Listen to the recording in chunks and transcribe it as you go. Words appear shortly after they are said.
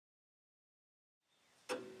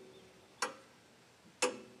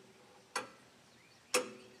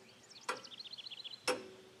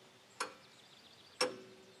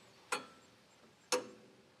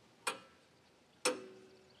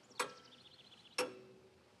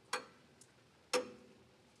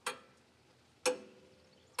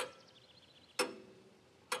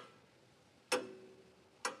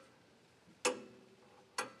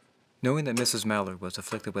Knowing that Mrs. Mallard was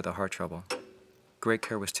afflicted with a heart trouble, great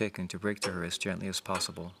care was taken to break to her as gently as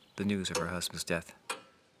possible the news of her husband's death.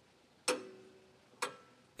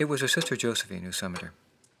 It was her sister Josephine who summoned her.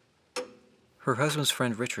 Her husband's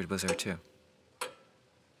friend Richard was there too.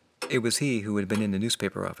 It was he who had been in the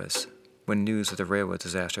newspaper office when news of the railroad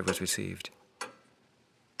disaster was received.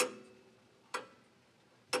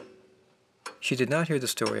 She did not hear the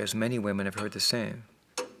story as many women have heard the same,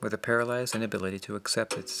 with a paralyzed inability to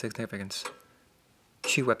accept its significance.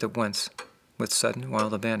 She wept at once, with sudden,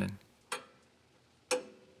 wild abandon.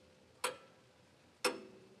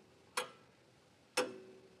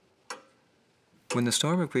 When the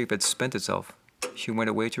storm of grief had spent itself, she went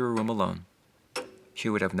away to her room alone. She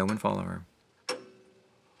would have no one follow her.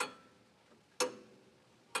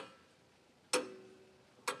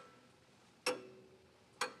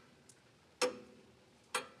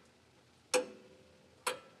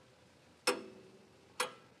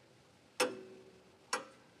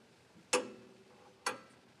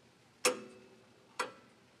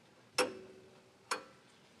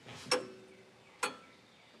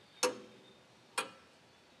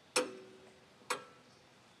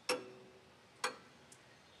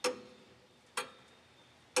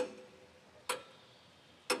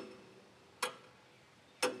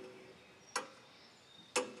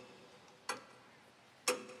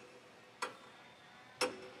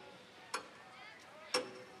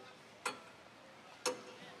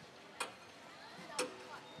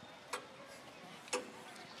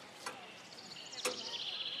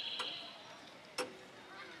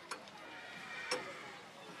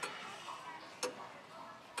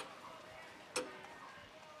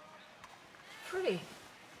 Free.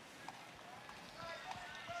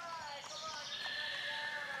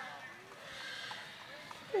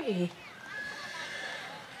 Free.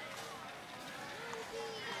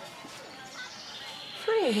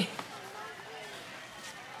 Free.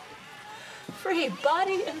 Free,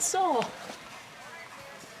 body and soul.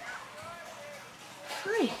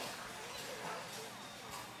 Free.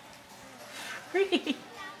 Free.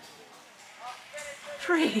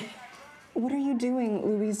 Free. What are you doing,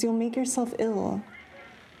 Louise? You'll make yourself ill.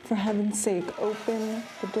 For heaven's sake, open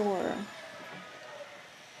the door.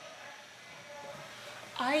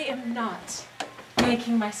 I am not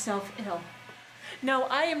making myself ill. No,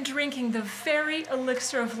 I am drinking the very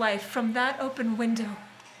elixir of life from that open window.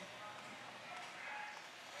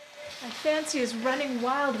 My fancy is running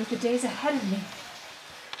wild with the days ahead of me.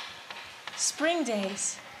 Spring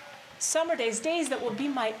days, summer days, days that will be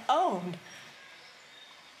my own.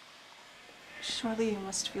 Surely you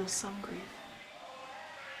must feel some grief.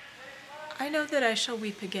 I know that I shall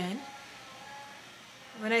weep again.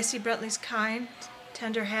 When I see Brently's kind,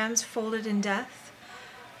 tender hands folded in death,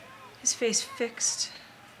 his face fixed,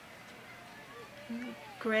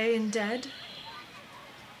 gray and dead.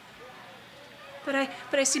 But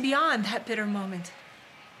I see beyond that bitter moment,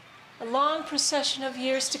 a long procession of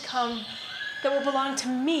years to come that will belong to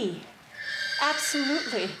me,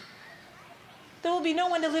 absolutely. There will be no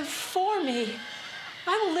one to live for me.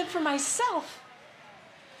 I will live for myself.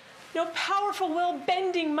 No powerful will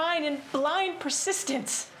bending mine in blind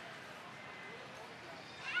persistence.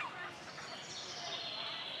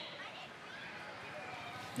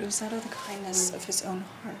 But was that of the kindness of his own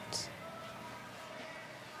heart?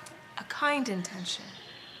 A kind intention,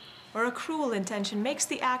 or a cruel intention, makes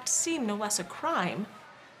the act seem no less a crime.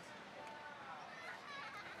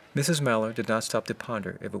 Mrs. Mallard did not stop to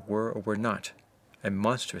ponder if it were or were not a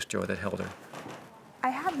monstrous joy that held her. I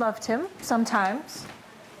had loved him, sometimes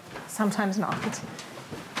not.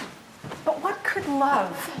 But what could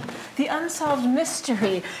love, the unsolved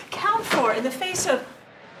mystery, count for in the face of...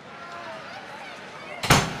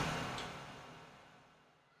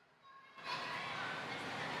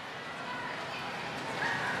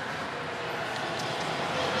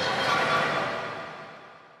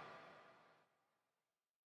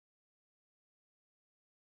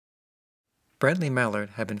 Brently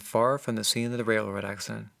Mallard had been far from the scene of the railroad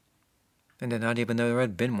accident, and did not even know there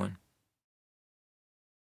had been one.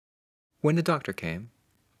 When the doctor came,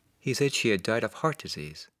 he said she had died of heart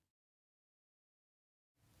disease,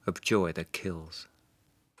 of joy that kills.